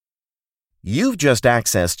You've just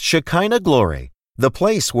accessed Shekinah Glory, the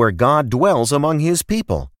place where God dwells among His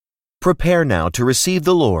people. Prepare now to receive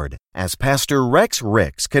the Lord as Pastor Rex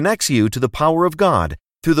Ricks connects you to the power of God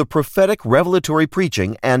through the prophetic revelatory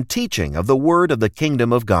preaching and teaching of the Word of the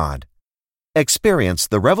Kingdom of God. Experience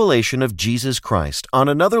the revelation of Jesus Christ on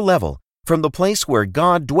another level from the place where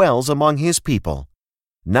God dwells among His people.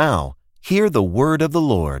 Now, hear the Word of the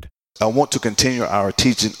Lord. I want to continue our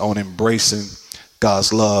teaching on embracing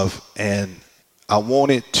God's love, and I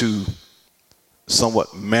want it to somewhat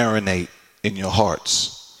marinate in your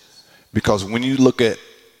hearts, because when you look at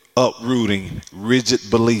uprooting rigid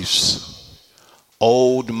beliefs,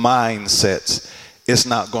 old mindsets, it's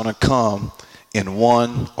not going to come in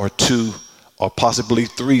 1 or 2 or possibly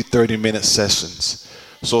 3 30-minute sessions.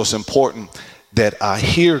 So it's important that I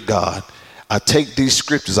hear God. I take these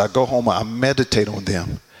scriptures, I go home, I meditate on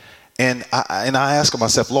them, and I ask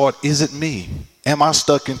myself, Lord, is it me? Am I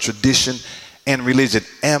stuck in tradition and religion?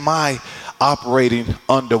 Am I operating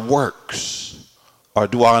under works? Or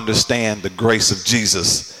do I understand the grace of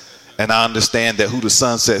Jesus? And I understand that who the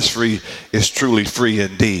Son sets free is truly free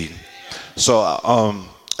indeed. So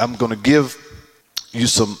I'm going to give you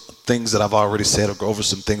some things that I've already said, or go over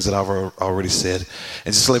some things that I've already said.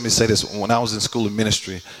 And just let me say this. When I was in school of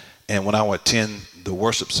ministry, and when I would attend the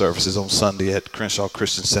worship services on Sunday at Crenshaw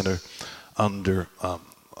Christian Center under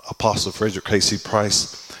Apostle Frederick K.C.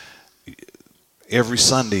 Price, every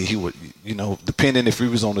Sunday he would, depending if he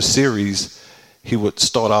was on a series, he would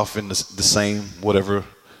start off in the same whatever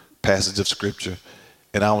passage of scripture.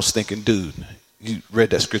 And I was thinking, dude, you read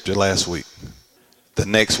that scripture last week. The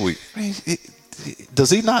next week, does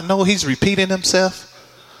he not know he's repeating himself?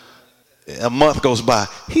 A month goes by,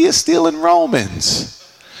 he is still in Romans.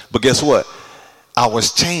 But guess what? I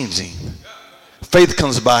was changing. Faith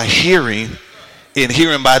comes by hearing, and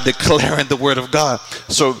hearing by declaring the word of God.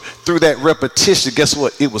 So through that repetition, guess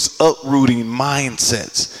what? It was uprooting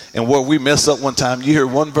mindsets. And where we mess up one time, you hear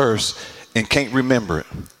one verse and can't remember it.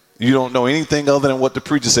 You don't know anything other than what the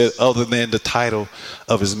preacher said, other than the title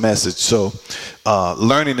of his message. So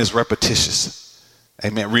learning is repetitious.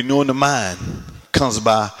 Amen. Renewing the mind comes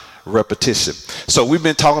by repetition. So we've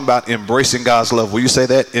been talking about embracing God's love. Will you say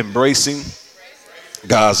that? Embracing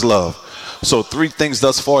God's love. So 3 things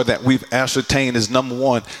thus far that we've ascertained is, number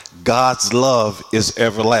 1, God's love is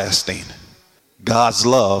everlasting. God's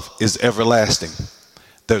love is everlasting.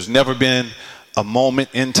 There's never been a moment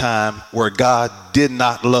in time where God did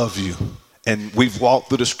not love you. And we've walked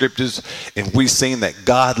through the scriptures and we've seen that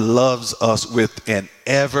God loves us with an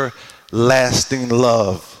everlasting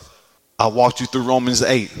love. I walked you through Romans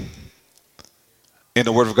 8. And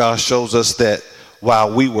the word of God shows us that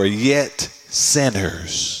while we were yet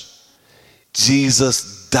sinners,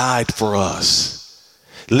 Jesus died for us.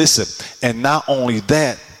 Listen, and not only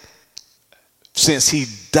that, since he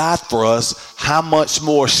died for us, how much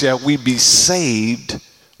more shall we be saved?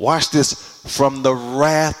 Watch this, from the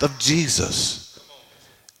wrath of Jesus.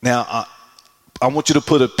 Now, I want you to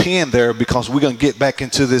put a pin there, because we're going to get back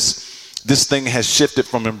into this. This thing has shifted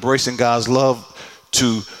from embracing God's love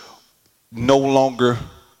to no longer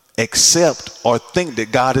accept or think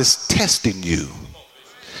that God is testing you.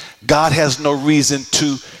 God has no reason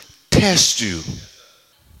to test you.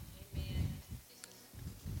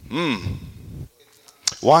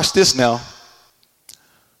 Watch this now.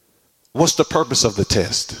 What's the purpose of the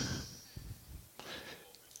test?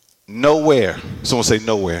 Nowhere, someone say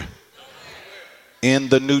nowhere, in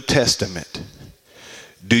the New Testament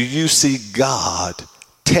do you see God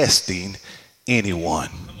testing anyone.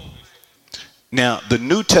 Now, the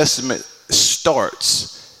New Testament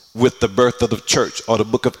starts with the birth of the church, or the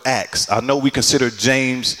book of Acts. I know we consider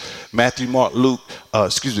James, Matthew, Mark, Luke, John,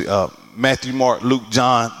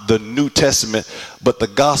 the New Testament, but the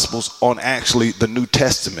Gospels aren't actually the New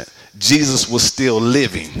Testament. Jesus was still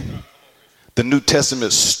living. The New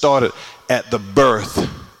Testament started at the birth,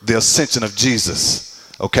 the ascension of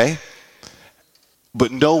Jesus, okay?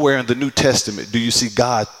 But nowhere in the New Testament do you see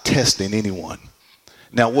God testing anyone.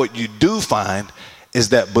 Now, what you do find is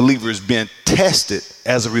that believers being tested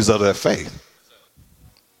as a result of their faith.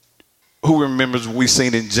 Who remembers what we've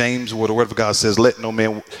seen in James, where the word of God says, let no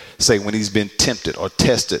man say when he's been tempted or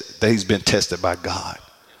tested that he's been tested by God.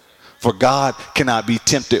 For God cannot be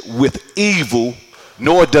tempted with evil,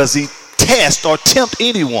 nor does he test or tempt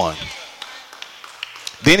anyone.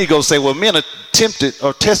 Then he goes say, well, men are tempted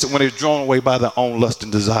or tested when they're drawn away by their own lust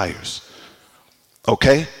and desires.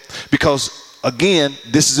 Okay? Because again,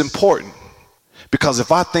 this is important. Because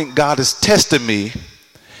if I think God is testing me,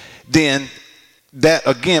 then that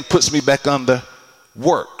again puts me back under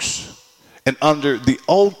works. And under the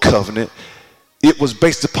old covenant, it was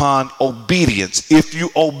based upon obedience. If you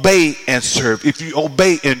obey and serve, if you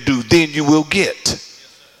obey and do, then you will get.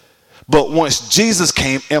 But once Jesus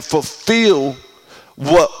came and fulfilled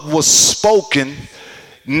what was spoken,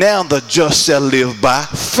 now the just shall live by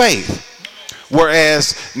faith.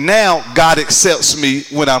 Whereas now God accepts me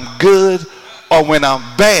when I'm good or when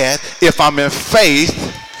I'm bad. If I'm in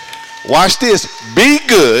faith, watch this, be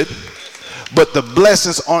good, but the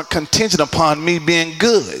blessings aren't contingent upon me being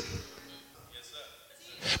good.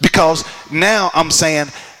 Because now I'm saying,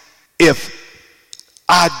 if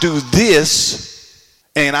I do this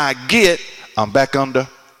and I get, I'm back under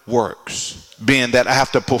works, being that I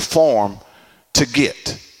have to perform to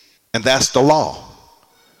get. And that's the law.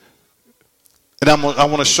 And I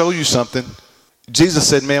want to show you something. Jesus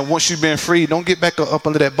said, man, once you've been free, don't get back up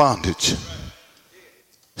under that bondage.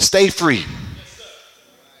 Stay free.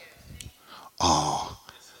 Oh.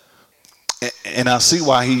 And I see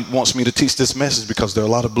why he wants me to teach this message, because there are a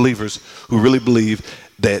lot of believers who really believe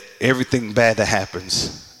that everything bad that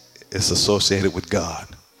happens is associated with God.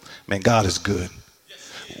 Man, God is good.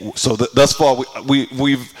 So thus far,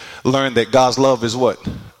 we've learned that God's love is what?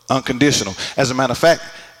 Unconditional. As a matter of fact,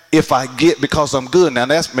 if I get because I'm good, now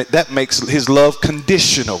that makes his love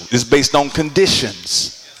conditional. It's based on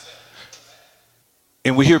conditions.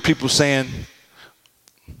 And we hear people saying,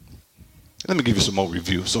 let me give you some more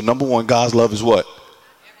review. So number one, God's love is what?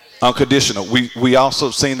 Unconditional. We also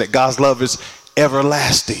seen that God's love is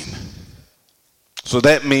everlasting. So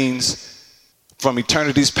that means from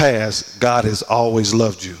eternity's past, God has always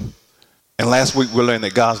loved you. And last week we learned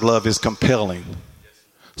that God's love is compelling.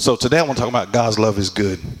 So today I want to talk about God's love is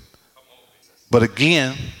good. But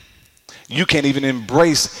again, you can't even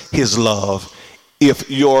embrace his love if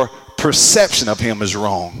your perception of him is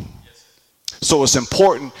wrong. So it's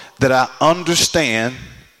important that I understand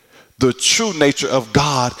the true nature of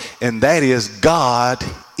God, and that is God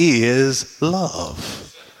is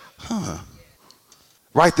love.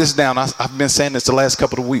 Write this down. I've been saying this the last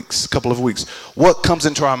couple of weeks. What comes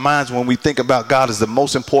into our minds when we think about God is the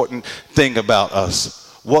most important thing about us.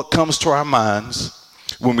 What comes to our minds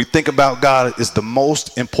when we think about God is the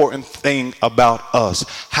most important thing about us.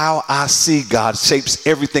 How I see God shapes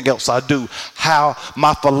everything else I do. How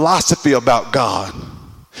my philosophy about God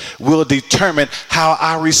will determine how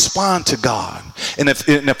I respond to God. And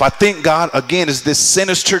if I think God, again, is this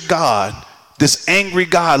sinister God, this angry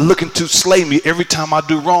God looking to slay me every time I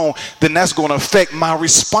do wrong, then that's going to affect my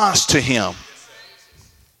response to him.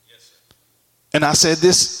 And I said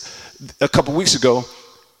this a couple weeks ago.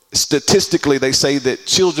 Statistically, they say that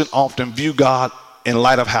children often view God in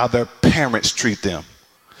light of how their parents treat them.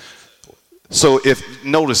 So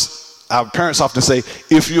notice, our parents often say,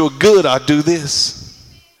 if you're good, I'll do this.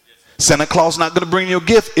 Santa Claus not going to bring you a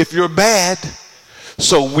gift if you're bad.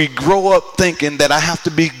 So we grow up thinking that I have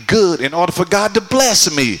to be good in order for God to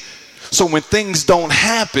bless me. So when things don't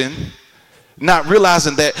happen, not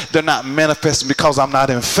realizing that they're not manifesting because I'm not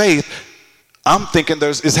in faith, I'm thinking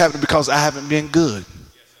it's happening because I haven't been good.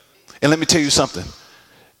 And let me tell you something.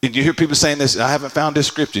 And you hear people saying this, I haven't found this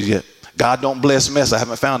scripture yet. God don't bless mess. I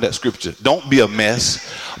haven't found that scripture. Don't be a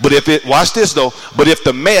mess. But watch this though, but if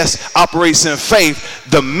the mess operates in faith,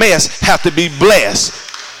 the mess have to be blessed.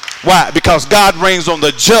 Why? Because God reigns on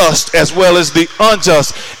the just as well as the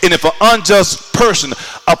unjust. And if an unjust person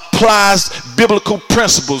applies biblical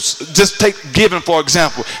principles, just take giving for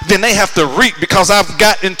example, then they have to reap, because I've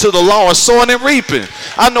got into the law of sowing and reaping.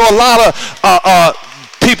 I know a lot of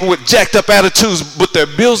people with jacked up attitudes, but their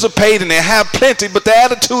bills are paid and they have plenty, but their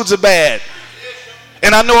attitudes are bad.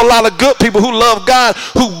 And I know a lot of good people who love God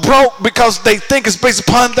who broke because they think it's based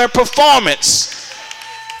upon their performance,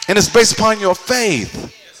 and it's based upon your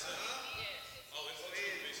faith.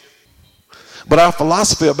 But our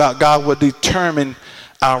philosophy about God will determine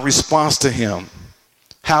our response to him.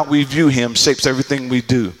 How we view him shapes everything we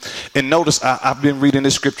do. And notice, I've been reading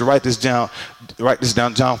this scripture. Write this down.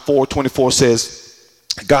 John 4:24 says,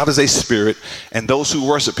 God is a spirit, and those who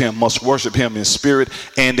worship him must worship him in spirit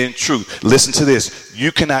and in truth. Listen to this.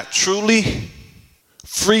 You cannot truly,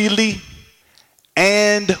 freely,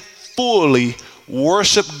 and fully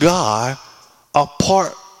worship God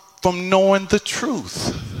apart from knowing the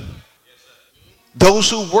truth. Those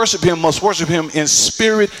who worship him must worship him in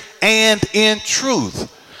spirit and in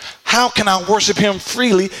truth. How can I worship him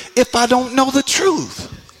freely if I don't know the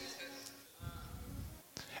truth?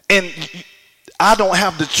 And I don't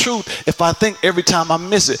have the truth if I think every time I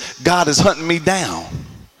miss it, God is hunting me down.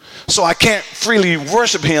 So I can't freely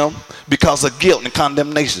worship him because of guilt and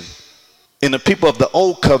condemnation. In the people of the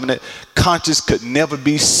old covenant, conscience could never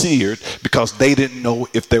be seared because they didn't know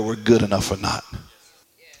if they were good enough or not.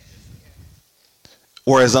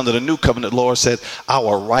 Whereas under the new covenant, the Lord said, I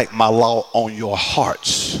will write my law on your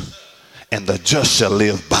hearts, and the just shall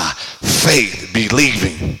live by faith,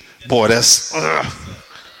 believing. Boy, that's...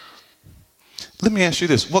 Let me ask you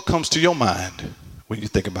this. What comes to your mind when you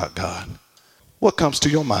think about God? What comes to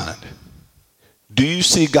your mind? Do you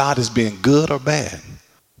see God as being good or bad?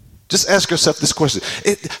 Just ask yourself this question.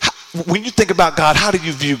 When you think about God, how do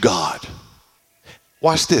you view God?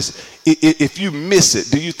 Watch this. If you miss it,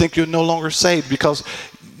 do you think you're no longer saved because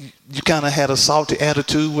you kind of had a salty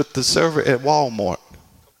attitude with the server at Walmart?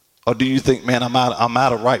 Or do you think, man, I'm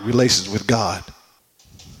out of right relations with God?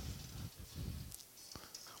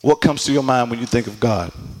 What comes to your mind when you think of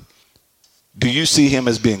God? Do you see him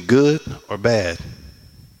as being good or bad?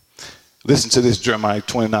 Listen to this, Jeremiah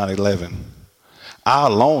 29:11. I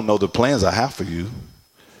alone know the plans I have for you.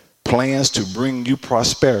 Plans to bring you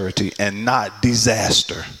prosperity and not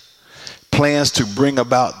disaster. Plans to bring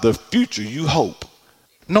about the future you hope.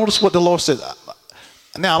 Notice what the Lord said.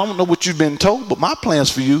 Now, I don't know what you've been told, but my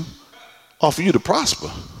plans for you are for you to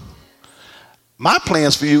prosper. My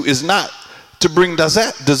plans for you is not to bring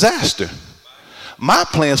disaster. My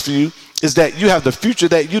plans for you is that you have the future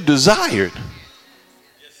that you desired.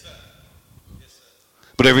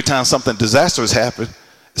 But every time something disastrous happens,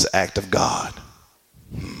 it's an act of God.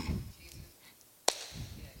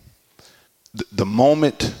 The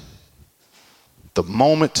moment, I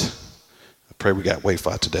pray we got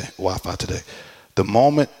Wi-Fi today. The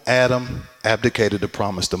moment Adam abdicated the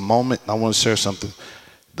promise, the moment, I want to share something,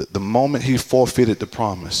 the moment he forfeited the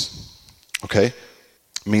promise, okay,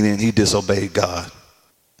 meaning he disobeyed God,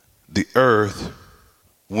 the earth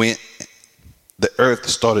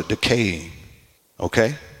started decaying,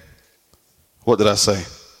 okay? What did I say?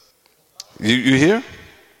 You hear?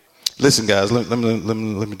 Listen, guys, let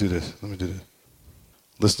me do this.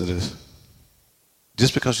 Listen to this.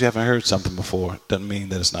 Just because you haven't heard something before doesn't mean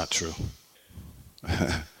that it's not true.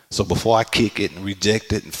 So before I kick it and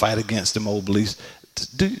reject it and fight against them old beliefs,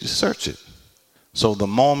 search it. So the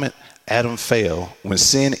moment Adam fell, when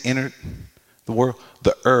sin entered the world,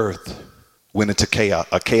 the earth went into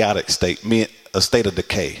a chaotic state, meaning a state of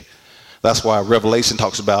decay. That's why Revelation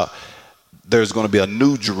talks about there's going to be a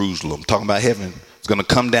new Jerusalem, talking about heaven. It's going to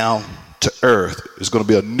come down to earth. It's going to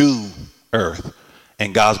be a new earth.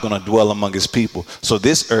 And God's going to dwell among his people. So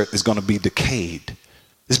this earth is going to be decayed.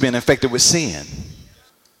 It's been infected with sin.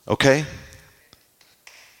 Okay?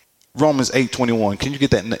 Romans 8:21. Can you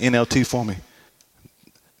get that in the NLT for me?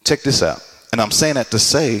 Check this out. And I'm saying that to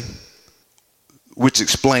say, which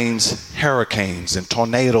explains hurricanes and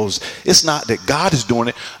tornadoes. It's not that God is doing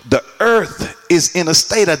it. The earth is in a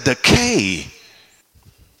state of decay.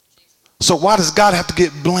 So why does God have to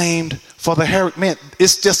get blamed for the hurricane? Man,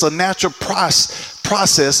 it's just a natural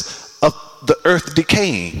process of the earth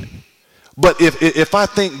decaying. But if I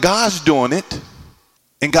think God's doing it,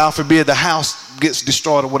 and God forbid the house gets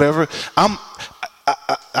destroyed or whatever,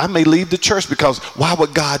 I may leave the church, because why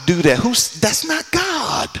would God do that? That's not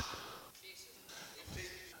God.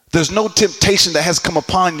 There's no temptation that has come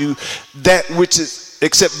upon you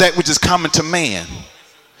except that which is common to man.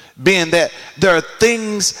 Being that there are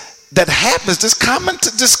things that happens, this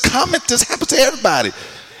happens to everybody.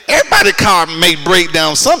 Everybody's car may break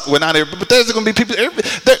down something. Well, not everybody, but there's going to be people.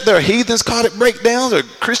 There are heathens' car that break down, or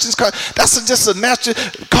Christians' car. That's just a natural.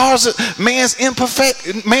 Man's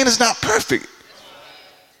imperfect. Man is not perfect.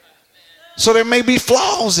 So there may be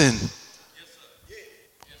flaws in.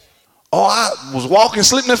 Oh, I was walking,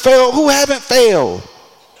 slipping, and fell. Who haven't failed?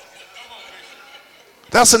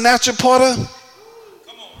 That's a natural part of.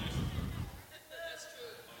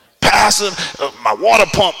 Pastor, my water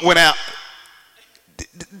pump went out.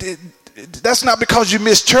 That's not because you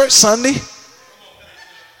missed church Sunday.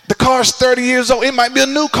 The car's 30 years old. It might be a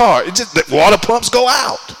new car. It's just the water pumps go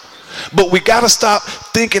out. But we got to stop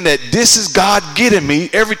thinking that this is God getting me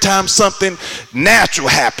every time something natural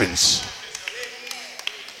happens.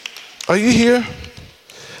 Are you here?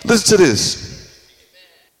 Listen to this.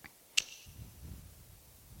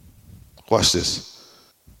 Watch this.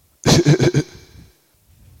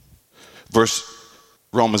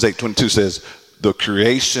 Romans 8:22 says, the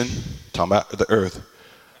creation, talking about the earth,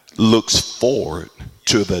 looks forward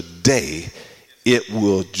to the day it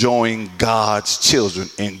will join God's children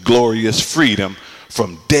in glorious freedom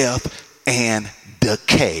from death and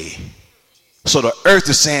decay. So the earth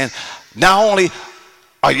is saying, not only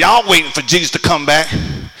are y'all waiting for Jesus to come back,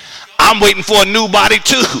 I'm waiting for a new body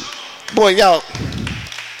too. Boy, y'all.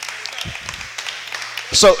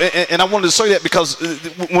 So, and I wanted to show you that because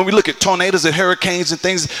when we look at tornadoes and hurricanes and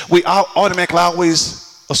things, we are automatically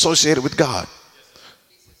always associated with God.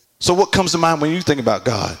 So what comes to mind when you think about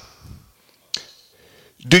God?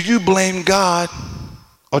 Do you blame God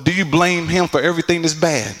or do you blame him for everything that's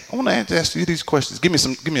bad? I want to ask you these questions. Give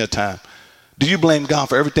me a time. Do you blame God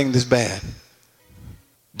for everything that's bad?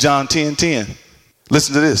 John 10:10.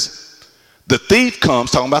 Listen to this. The thief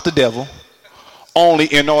comes, talking about the devil, only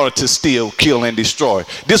in order to steal, kill, and destroy.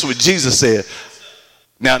 This is what Jesus said.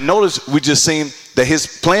 Now notice we just seen that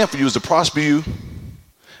his plan for you is to prosper you,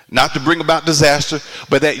 not to bring about disaster,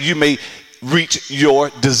 but that you may reach your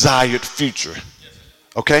desired future.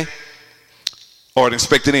 Okay? Or an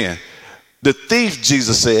expected end. The thief,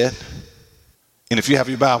 Jesus said, and if you have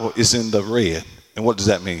your Bible, it's in the red. And what does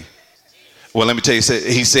that mean? Well, let me tell you,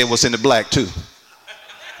 he said what's in the black too.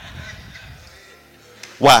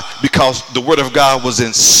 Why? Because the word of God was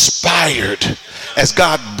inspired as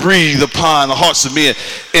God breathed upon the hearts of men,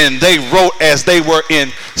 and they wrote as they were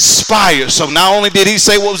inspired. So not only did he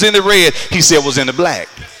say what was in the red, he said what was in the black.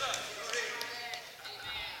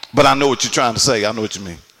 But I know what you're trying to say. I know what you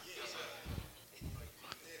mean.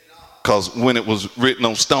 Because when it was written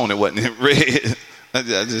on stone, it wasn't in red.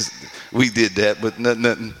 We did that, but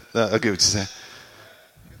nothing. I get what you're saying.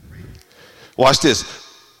 Watch this.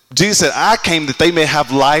 Jesus said, I came that they may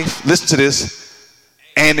have life, listen to this,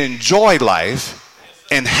 and enjoy life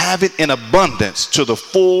and have it in abundance to the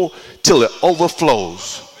full till it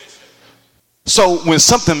overflows. So when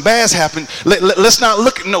something bad's happened, let's not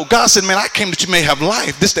look. No, God said, man, I came that you may have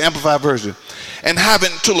life. This is the Amplified Version. And have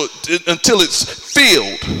it until it's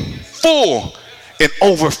filled, full, and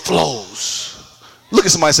overflows. Look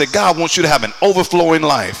at somebody and say, God wants you to have an overflowing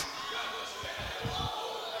life.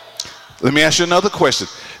 Let me ask you another question.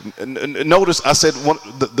 Notice I said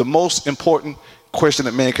the most important question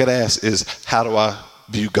that man could ask is, how do I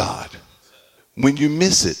view God? When you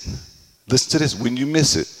miss it, listen to this, when you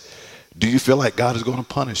miss it, do you feel like God is going to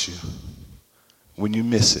punish you? When you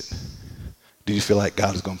miss it, do you feel like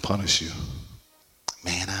God is going to punish you?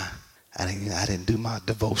 Man, I didn't do my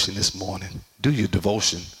devotion this morning. Do your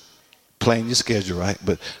devotion. Plan your schedule, right?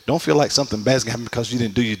 But don't feel like something bad's going to happen because you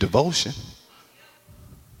didn't do your devotion.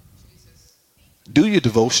 Do your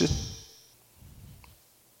devotion.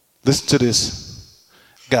 Listen to this.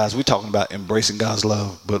 Guys, we're talking about embracing God's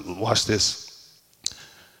love, but watch this.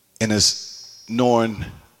 And it's knowing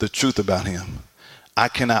the truth about him. I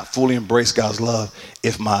cannot fully embrace God's love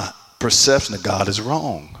if my perception of God is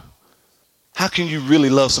wrong. How can you really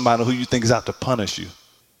love somebody who you think is out to punish you?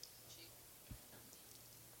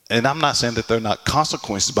 And I'm not saying that there are not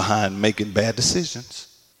consequences behind making bad decisions,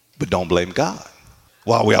 but don't blame God.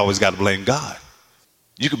 Why we always got to blame God?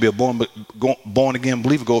 You could be a born again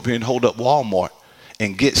believer, go up here and hold up Walmart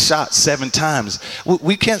and get shot 7 times.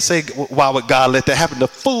 We can't say, why would God let that happen? The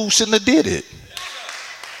fool shouldn't have did it.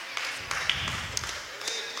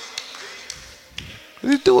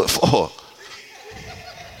 What did he do it for?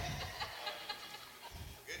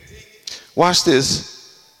 Watch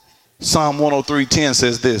this. Psalm 103:10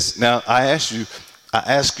 says this. Now, I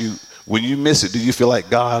ask you, when you miss it, do you feel like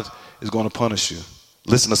God is going to punish you?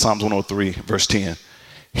 Listen to Psalms 103, verse 10.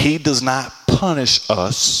 He does not punish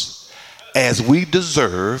us as we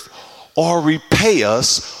deserve or repay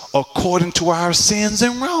us according to our sins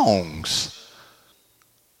and wrongs.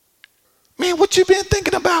 Man, what you been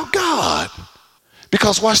thinking about God?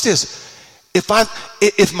 Because watch this. If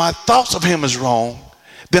my thoughts of him is wrong,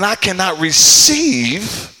 then I cannot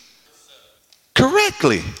receive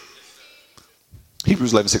correctly.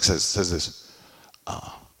 Hebrews 11:6 says this.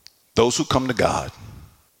 Those who come to God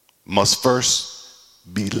must first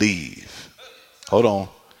believe. Hold on.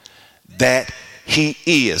 That he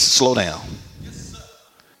is. Slow down.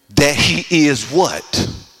 That he is what?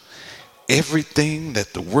 Everything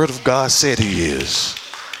that the word of God said he is.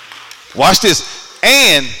 Watch this.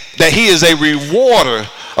 And that he is a rewarder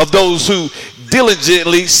of those who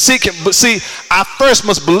diligently seek him. But see, I first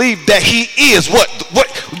must believe that he is what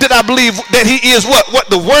did I believe that he is what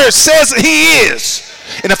the word says he is.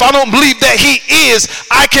 And if I don't believe that he is,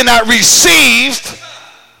 I cannot receive.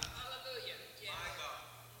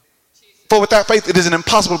 For without faith it is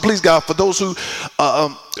impossible to please God. For those who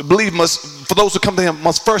believe for those who come to him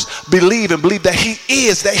must first believe and believe that he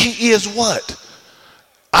is what?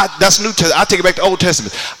 That's New Testament. I take it back to Old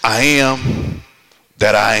Testament. I am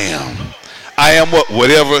that I am. I am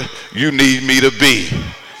whatever you need me to be.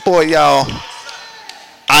 Boy, y'all,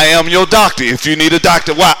 I am your doctor if you need a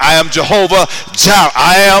doctor. Why? I am Jehovah Jireh.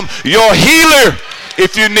 I am your healer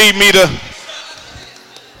if you need me to.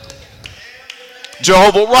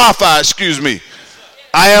 Jehovah Rapha, excuse me.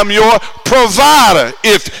 I am your provider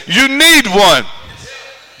if you need one.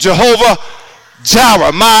 Jehovah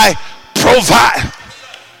Jireh, my provider.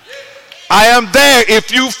 I am there if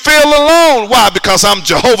you feel alone. Why? Because I'm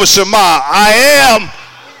Jehovah Shammah. I am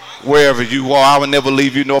wherever you are. I will never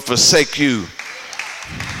leave you nor forsake you.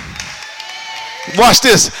 Watch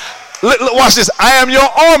this. Watch this. I am your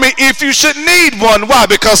army if you should need one. Why?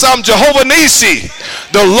 Because I'm Jehovah Nissi,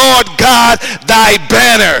 the Lord God, thy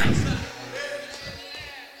banner.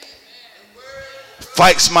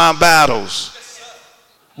 Fights my battles.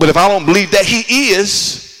 But if I don't believe that he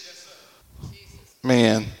is,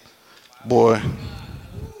 man, boy,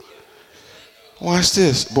 watch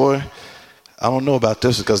this, boy. I don't know about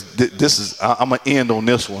this because this is, I'm going to end on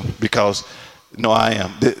this one because, no, I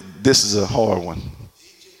am. This is a hard one.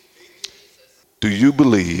 Do you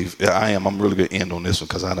believe, I'm really going to end on this one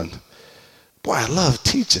because boy, I love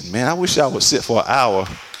teaching, man. I wish I would sit for an hour,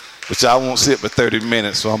 which I won't sit for 30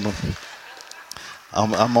 minutes, so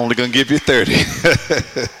I'm only going to give you 30.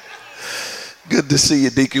 Good to see you,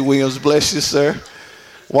 Deacon Williams. Bless you, sir.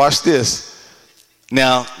 Watch this.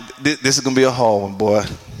 Now, this is going to be a hard one, boy.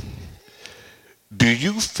 Do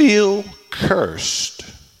you feel cursed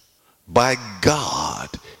by God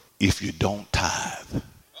if you don't tithe?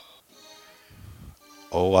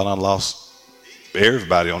 Oh, I done lost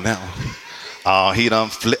everybody on that one. Oh, he done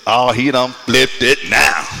flipped it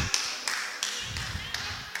now.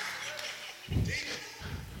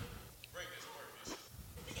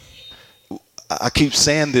 I keep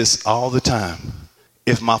saying this all the time.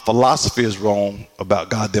 If my philosophy is wrong about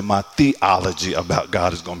God, then my theology about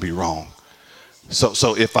God is going to be wrong.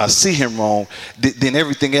 So if I see him wrong, then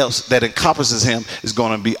everything else that encompasses him is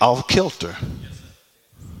going to be off kilter.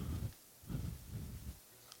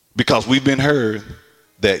 Because we've been heard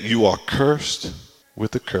that you are cursed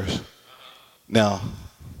with a curse. Now,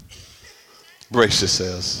 brace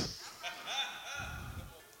yourselves.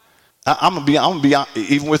 I'm gonna be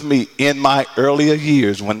even with me in my earlier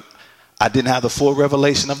years when I didn't have the full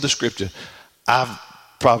revelation of the scripture. I've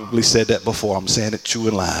probably said that before. I'm saying it true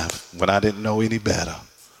and live when I didn't know any better.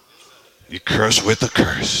 You curse with the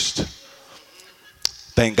cursed.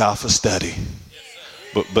 Thank God for study.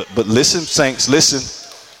 But listen, saints, listen.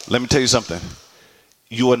 Let me tell you something.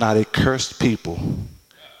 You are not a cursed people.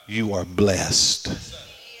 You are blessed.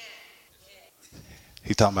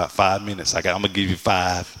 He's talking about 5 minutes. I'm gonna give you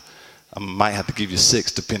 5. I might have to give you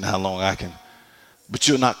 6, depending how long I can. But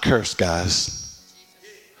you're not cursed, guys.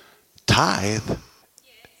 Tithe.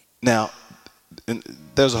 Now,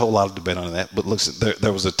 there's a whole lot of debate on that. But look,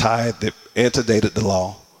 there was a tithe that antedated the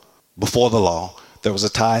law, before the law. There was a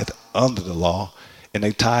tithe under the law, and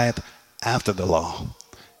a tithe after the law.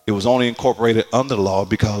 It was only incorporated under the law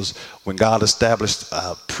because when God established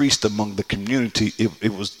a priest among the community,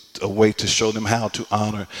 it was a way to show them how to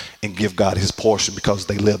honor and give God his portion because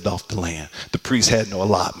they lived off the land. The priest had no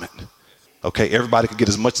allotment. Okay, everybody could get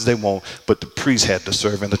as much as they want, but the priest had to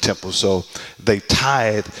serve in the temple. So they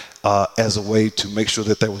tithe as a way to make sure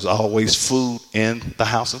that there was always food in the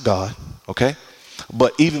house of God. Okay,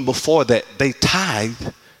 but even before that, they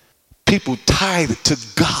tithe. People tithed to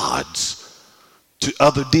gods, to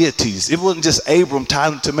other deities. It wasn't just Abram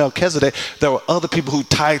tithing to Melchizedek. There were other people who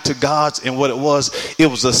tithed to gods, and what it was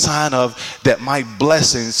a sign of that my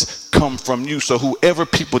blessings come from you. So whoever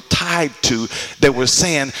people tithed to, they were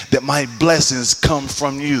saying that my blessings come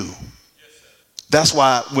from you. That's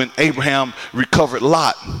why when Abraham recovered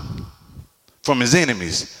Lot from his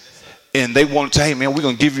enemies, and they wanted to, hey man, we're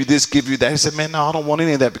going to give you this, give you that. He said, man, no, I don't want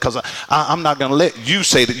any of that because I'm not going to let you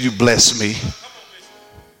say that you bless me.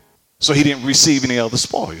 So he didn't receive any other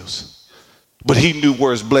spoils. But he knew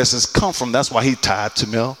where his blessings come from. That's why he tithed to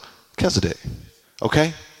Melchizedek.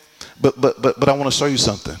 Okay? But I want to show you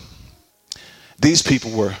something. These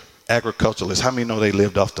people were agriculturalists. How many know they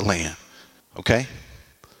lived off the land? Okay?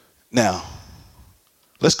 Now,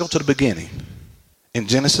 let's go to the beginning. In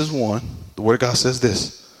Genesis 1, the word of God says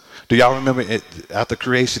this. Do y'all remember it, after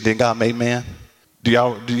creation, then God made man? Do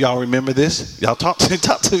y'all remember this? Y'all talk to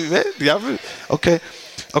me, man. Do y'all remember?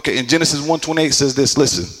 Okay, in Genesis 1:28 says this,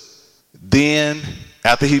 listen. Then,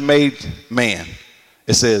 after he made man,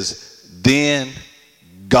 it says, then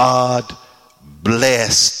God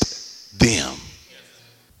blessed them.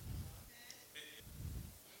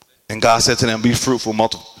 And God said to them, be fruitful,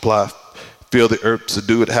 multiply, fill the earth,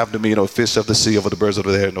 subdue it, have dominion over fish of the sea, over the birds of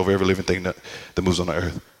the air, and over every living thing that moves on the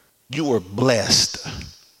earth. You were blessed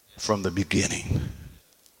from the beginning.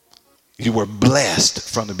 You were blessed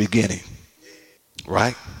from the beginning.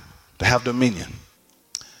 Right? To have dominion.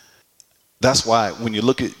 That's why when you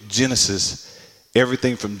look at Genesis,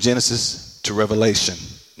 everything from Genesis to Revelation,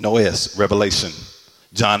 no S, revelation.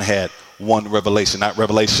 John had one revelation, not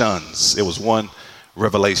revelations. It was one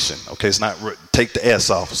revelation. Okay, it's not, take the S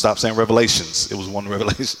off. Stop saying revelations. It was one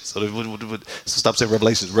revelation. So stop saying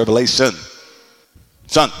revelations. Revelation.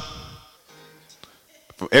 Son.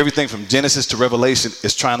 Everything from Genesis to Revelation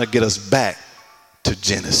is trying to get us back to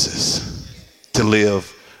Genesis, to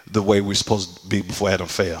live the way we're supposed to be before Adam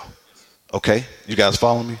fell. Okay? You guys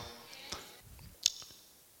follow me?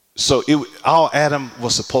 So all Adam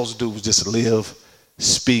was supposed to do was just live,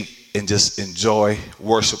 speak, and just enjoy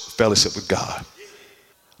worship, fellowship with God.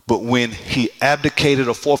 But when he abdicated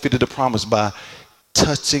or forfeited the promise by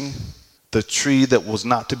touching the tree that was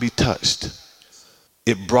not to be touched,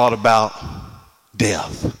 it brought about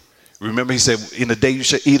death. Remember, he said, in the day you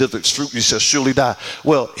shall eat of its fruit, you shall surely die.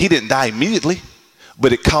 Well, he didn't die immediately,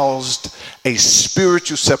 but it caused a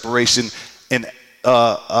spiritual separation and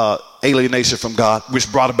alienation from God,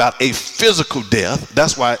 which brought about a physical death.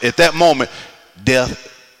 That's why at that moment, death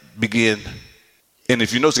began. And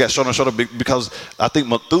if you notice, it got shorter and shorter because I think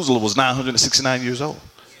Methuselah was 969 years old.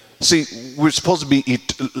 See, we're supposed to be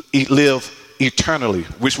live eternally,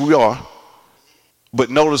 which we are. But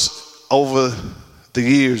notice over the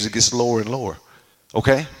years, it gets lower and lower.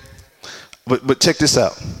 Okay? But check this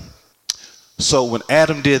out. So when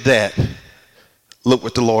Adam did that, look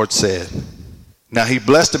what the Lord said. Now, he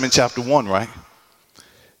blessed him in chapter 1, right?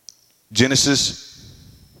 Genesis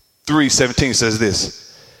 3:17 says this.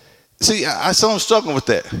 See, I saw him struggling with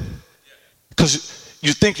that. Because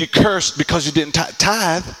you think you're cursed because you didn't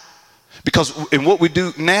tithe. Because in what we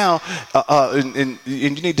do now, and you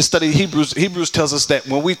need to study Hebrews. Hebrews tells us that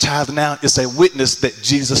when we tithe now, it's a witness that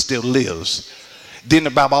Jesus still lives. Then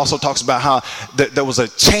the Bible also talks about how there was a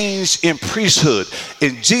change in priesthood.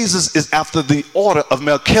 And Jesus is after the order of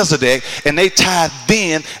Melchizedek. And they tithe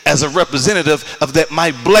then as a representative of that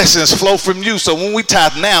my blessings flow from you. So when we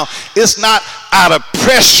tithe now, it's not out of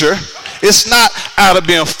pressure. It's not out of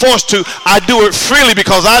being forced to. I do it freely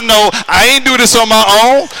because I know I ain't do this on my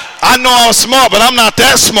own. I know I'm smart, but I'm not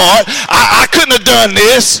that smart. I couldn't have done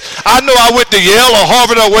this. I know I went to Yale or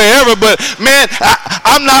Harvard or wherever, but man,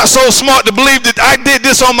 I'm not so smart to believe that I did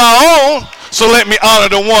this on my own. So let me honor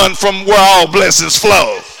the one from where all blessings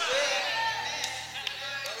flow.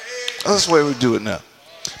 That's the way we do it now.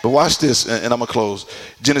 But watch this, and I'm going to close.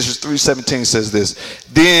 Genesis 3:17 says this.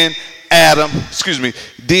 Then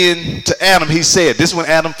to Adam he said, this is when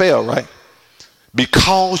Adam fell, right?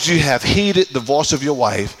 Because you have heeded the voice of your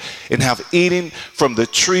wife and have eaten from the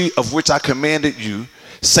tree of which I commanded you,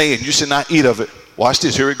 saying you should not eat of it. Watch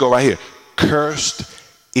this, here we go right here. Cursed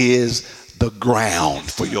is the ground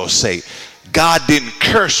for your sake. God didn't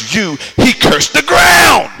curse you, he cursed the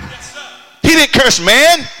ground. He didn't curse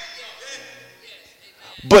man.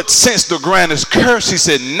 But since the ground is cursed, he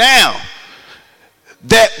said, now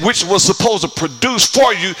that which was supposed to produce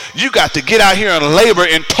for you, you got to get out here and labor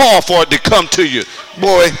and toil for it to come to you.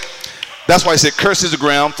 Boy, that's why he said, curse is the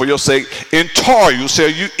ground for your sake. In toil shall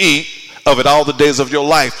you eat of it all the days of your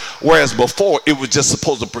life. Whereas before, it was just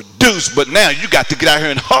supposed to produce. But now you got to get out here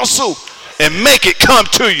and hustle and make it come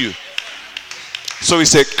to you. So he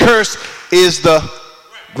said, cursed is the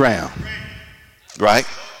ground. Right?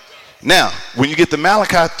 Now, when you get to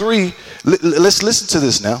Malachi 3, let's listen to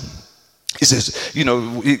this now. He says,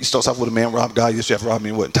 he starts off with a man robbed God. Yes, you have robbed me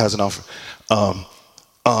and what? Tithes and offering.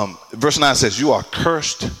 Verse 9 says, you are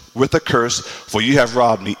cursed with a curse, for you have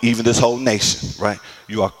robbed me, even this whole nation, right?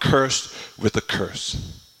 You are cursed with a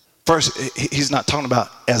curse. First, he's not talking about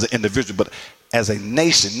as an individual, but as a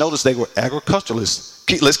nation. Notice they were agriculturalists.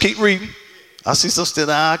 Let's keep reading. I see some still,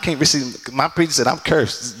 I can't receive. My preacher said, I'm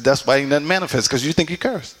cursed. That's why ain't nothing manifest, because you think you're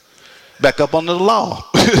cursed. Back up under the law.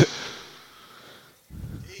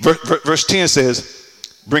 Verse 10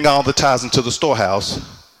 says, bring all the tithes into the storehouse,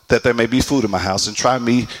 that there may be food in my house, and try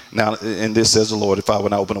me now. And this says the Lord, if I will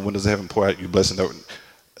not open the windows of heaven, pour out your blessing,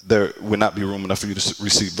 there would not be room enough for you to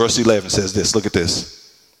receive. Verse 11 says this. Look at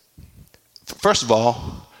this. First of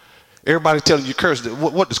all, everybody telling you curse.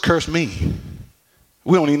 What does curse mean?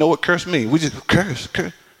 We don't even know what curse means. We just curse.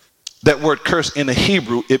 That word curse in the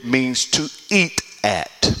Hebrew, it means to eat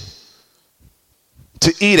at.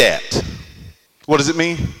 To eat at. What does it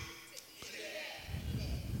mean?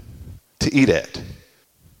 To eat at.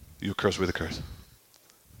 You're cursed with a curse.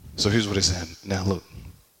 So here's what it said. Now look.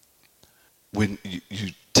 When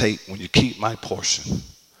you keep my portion,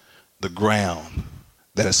 the ground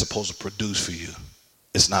that is supposed to produce for you,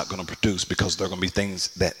 it's not going to produce, because there are going to be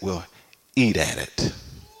things that will eat at it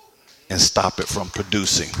and stop it from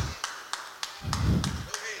producing.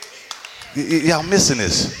 Y'all missing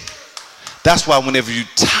this. That's why whenever you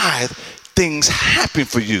tithe, things happen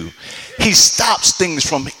for you. He stops things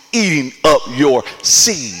from eating up your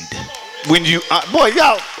seed. When you,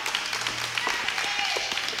 y'all,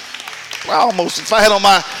 almost, if I had on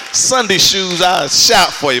my Sunday shoes, I'd shout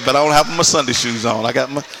for you, but I don't have my Sunday shoes on. I got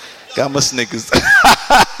my sneakers.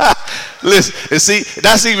 Listen, and see,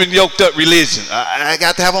 that's even yoked up religion. I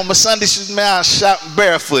got to have on my Sunday shoes, man. I shout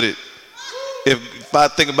barefooted if I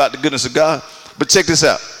think about the goodness of God. But check this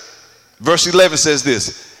out. Verse 11 says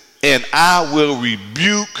this, and I will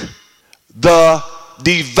rebuke the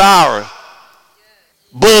devourer.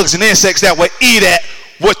 Bugs and insects that will eat at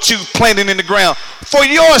what you planted in the ground for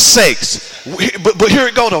your sakes. But here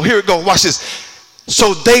it go though. Here it go. Watch this.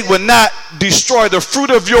 So they will not destroy the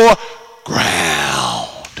fruit of your ground.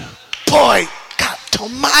 Boy, God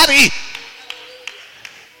almighty.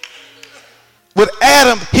 With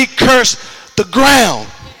Adam, he cursed the ground.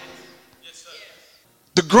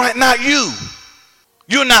 The ground, not you.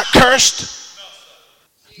 You're not cursed.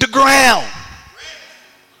 The ground.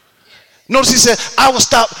 Notice he said, I will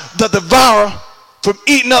stop the devourer from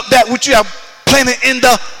eating up that which you have planted in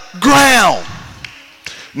the ground.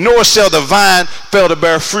 Nor shall the vine fail to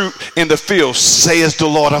bear fruit in the field, says the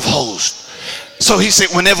Lord of hosts. So he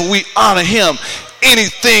said, whenever we honor him,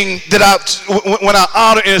 anything that when I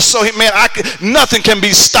honor and so man, nothing can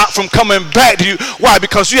be stopped from coming back to you. Why?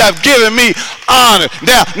 Because you have given me honor.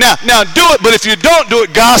 Now do it. But if you don't do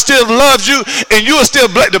it, God still loves you, and you are still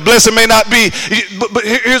blessed. The blessing may not be. But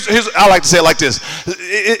here's I like to say it like this.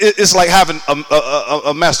 It's like having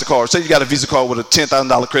a MasterCard. Say you got a Visa card with a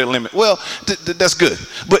 $10,000 credit limit. Well, that's good,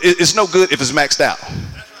 but it's no good if it's maxed out.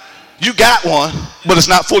 You got one, but it's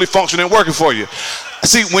not fully functioning and working for you.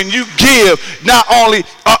 See, when you give, not only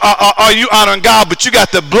are you honoring God, but you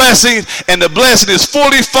got the blessing, and the blessing is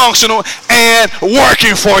fully functional and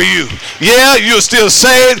working for you. Yeah, you're still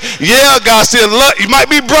saved. Yeah, God still loves you. You might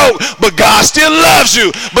be broke, but God still loves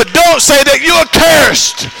you. But don't say that you're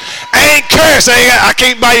cursed. I ain't cursed. I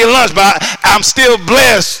can't buy you lunch, but I'm still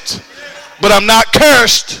blessed. But I'm not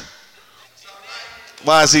cursed.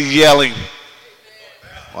 Why is he yelling?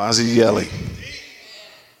 Why is he yelling?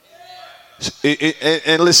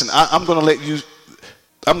 And listen, I'm going to let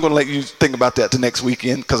you think about that the next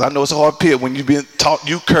weekend, because I know it's a hard pill when you've been taught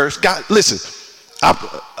you curse. God, listen,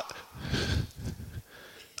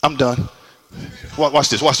 I'm done. Watch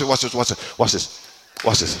this.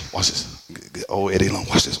 Oh, Eddie Long,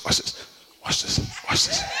 watch this. Watch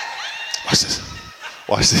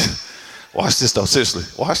this though, seriously.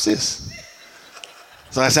 Watch this.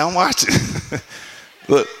 So I say, I'm watching.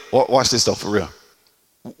 Look, watch this though, for real.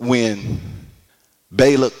 When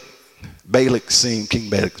King Balak seen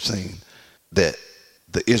that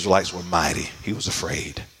the Israelites were mighty, he was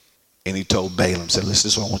afraid. And he told Balaam, said, listen,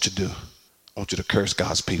 this is what I want you to do. I want you to curse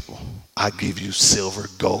God's people. I give you silver,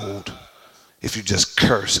 gold. If you just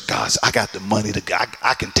curse God's, I got the money,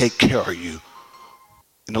 I can take care of you.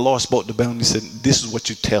 And the Lord spoke to Balaam, he said, this is what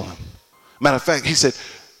you tell him. Matter of fact, he said,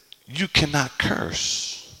 you cannot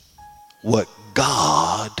curse what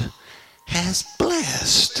God has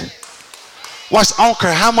blessed. Watch, I don't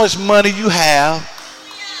care how much money you have.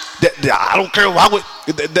 I don't care.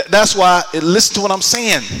 That's why, listen to what I'm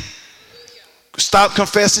saying. Stop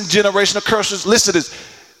confessing generational curses. Listen to this.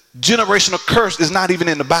 Generational curse is not even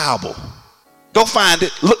in the Bible. Go find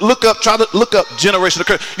it. Try to look up generational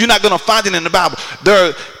curse. You're not going to find it in the Bible. There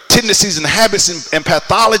are tendencies and habits and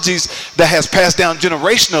pathologies that has passed down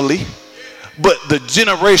generationally, but the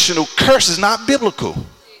generational curse is not biblical.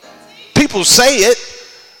 People say it,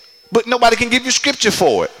 but nobody can give you scripture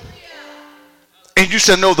for it. And you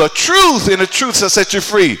shall know the truth, and the truth shall set you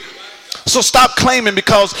free. So stop claiming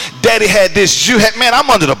because daddy had this, you had, man, I'm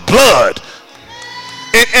under the blood.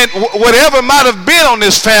 And whatever might have been on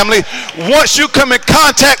this family, once you come in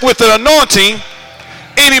contact with an anointing,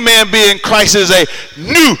 any man being Christ is a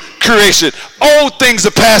new creation. Old things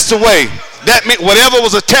are passed away. That means whatever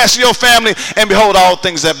was attached to your family, and behold, all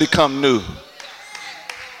things have become new.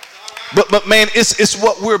 But man, it's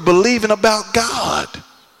what we're believing about God.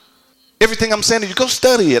 Everything I'm saying to you, go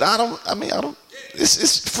study it.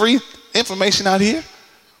 It's free information out here.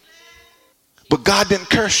 But God didn't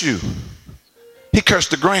curse you. He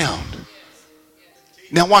cursed the ground.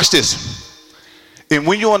 Now watch this. And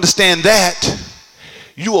when you understand that,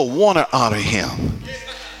 you will want to honor him.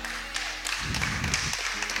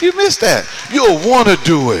 You missed that. You'll want to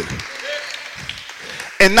do it.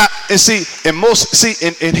 And I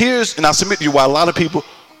submit to you why a lot of people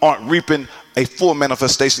aren't reaping a full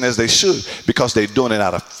manifestation as they should, because they're doing it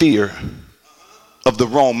out of fear of the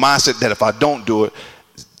wrong mindset that if I don't do it,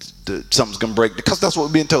 something's gonna break. Because that's what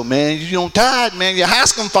we're being told, man. You don't tithe, man. Your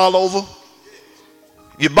house gonna fall over.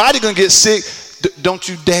 Your body gonna get sick. Don't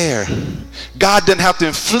you dare. God doesn't have to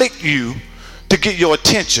inflict you to get your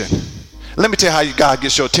attention. Let me tell you how God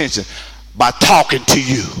gets your attention. By talking to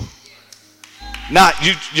you. Not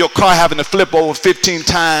your car having to flip over 15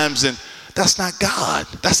 times, and that's not God.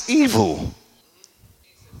 That's evil.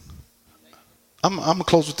 I'm going to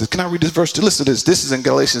close with this. Can I read this verse? Listen to this. This is in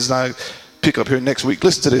Galatians, and I pick up here next week.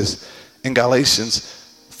 Listen to this. In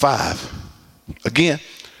Galatians 5. Again,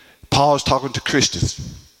 Paul is talking to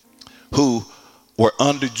Christians who were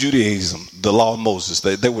under Judaism, the law of Moses.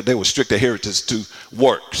 They were strict adherents to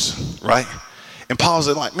works, right? And Paul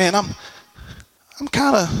said, like, man, I'm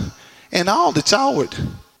kind of in awe that y'all would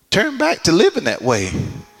turn back to living that way.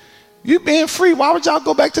 You being free, why would y'all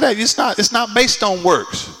go back to that? It's not based on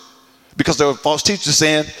works. Because there were false teachers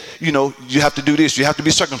saying, you know, you have to do this, you have to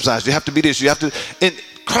be circumcised, you have to be this, you have to, and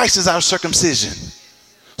Christ is our circumcision.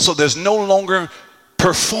 So there's no longer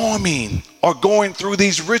performing or going through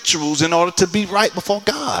these rituals in order to be right before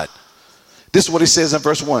God. This is what he says in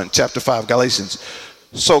verse 1, chapter 5, Galatians.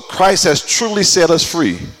 So Christ has truly set us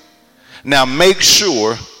free. Now make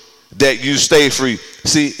sure that you stay free.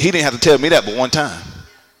 See, he didn't have to tell me that but one time.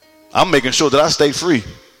 I'm making sure that I stay free.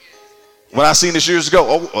 When I seen this years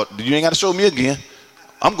ago, you ain't got to show me again.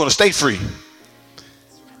 I'm going to stay free.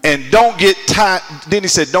 And don't get tied. Then he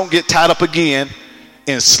said, don't get tied up again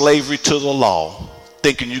in slavery to the law,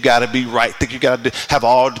 thinking you got to be right, think you got to have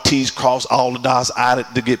all the T's crossed, all the I's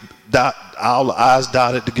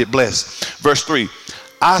dotted to get blessed. Verse 3,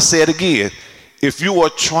 I said again, if you are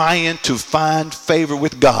trying to find favor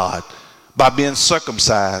with God by being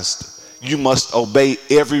circumcised, you must obey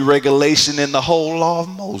every regulation in the whole law of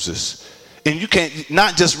Moses. And you can't,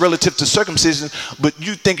 not just relative to circumcision, but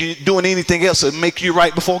you think you're doing anything else to make you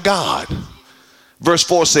right before God. Verse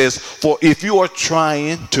 4 says, for if you are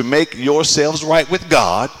trying to make yourselves right with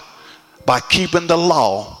God by keeping the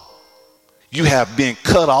law, you have been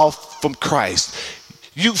cut off from Christ.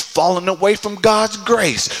 You've fallen away from God's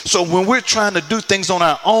grace. So when we're trying to do things on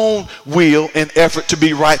our own will and effort to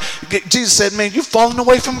be right, Jesus said, man, you've fallen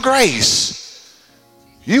away from grace.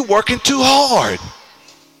 You're working too hard.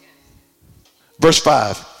 Verse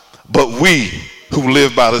 5, but we who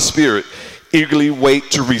live by the Spirit eagerly wait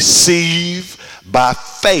to receive by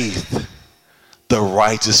faith the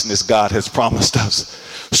righteousness God has promised us.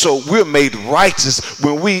 So we're made righteous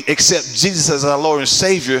when we accept Jesus as our Lord and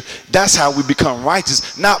Savior. That's how we become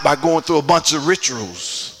righteous, not by going through a bunch of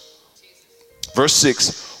rituals. Verse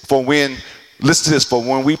 6, listen to this, for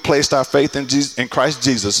when we placed our faith in Christ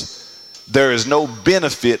Jesus, there is no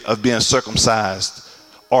benefit of being circumcised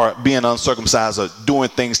or being uncircumcised or doing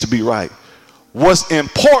things to be right. What's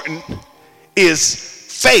important is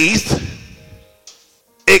faith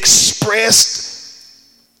expressed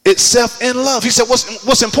itself in love. He said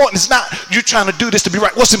what's important is not you trying to do this to be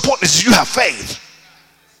right. What's important is you have faith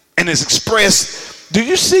and it's expressed. Do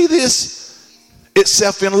you see this?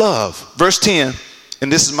 Itself in love. Verse 10, and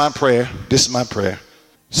this is my prayer.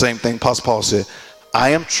 Same thing Apostle Paul said.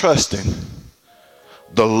 I am trusting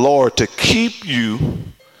the Lord to keep you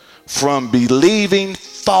from believing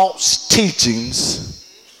false teachings.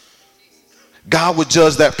 God would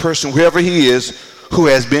judge that person, whoever he is, who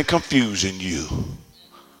has been confusing you.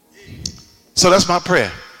 So that's my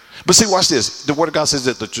prayer. But see, watch this. The Word of God says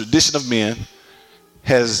that the tradition of men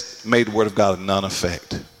has made the Word of God of none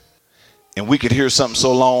effect. And we could hear something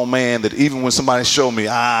so long, man, that even when somebody showed me,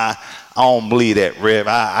 I don't believe that, Rev.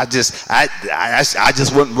 I just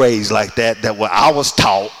wasn't raised like that. That what I was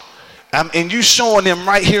taught. And you showing them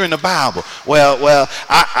right here in the Bible. Well,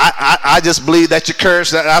 I just believe that you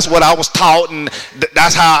curse. That's what I was taught, and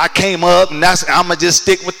that's how I came up, and I'm gonna just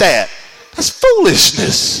stick with that. That's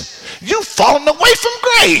foolishness. You've fallen away from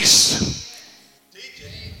grace.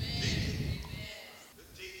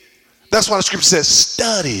 That's why the scripture says,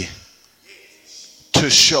 study to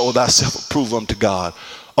show thyself approved unto God.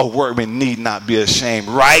 A workman need not be ashamed,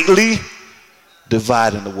 rightly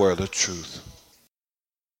dividing the word of truth.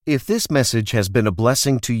 If this message has been a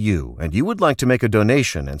blessing to you and you would like to make a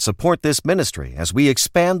donation and support this ministry as we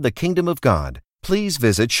expand the kingdom of God, please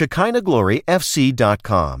visit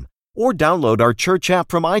ShekinahGloryFC.com or download our church app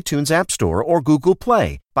from iTunes App Store or Google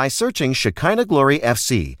Play by searching Shekinah Glory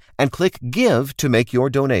FC and click Give to make your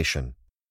donation.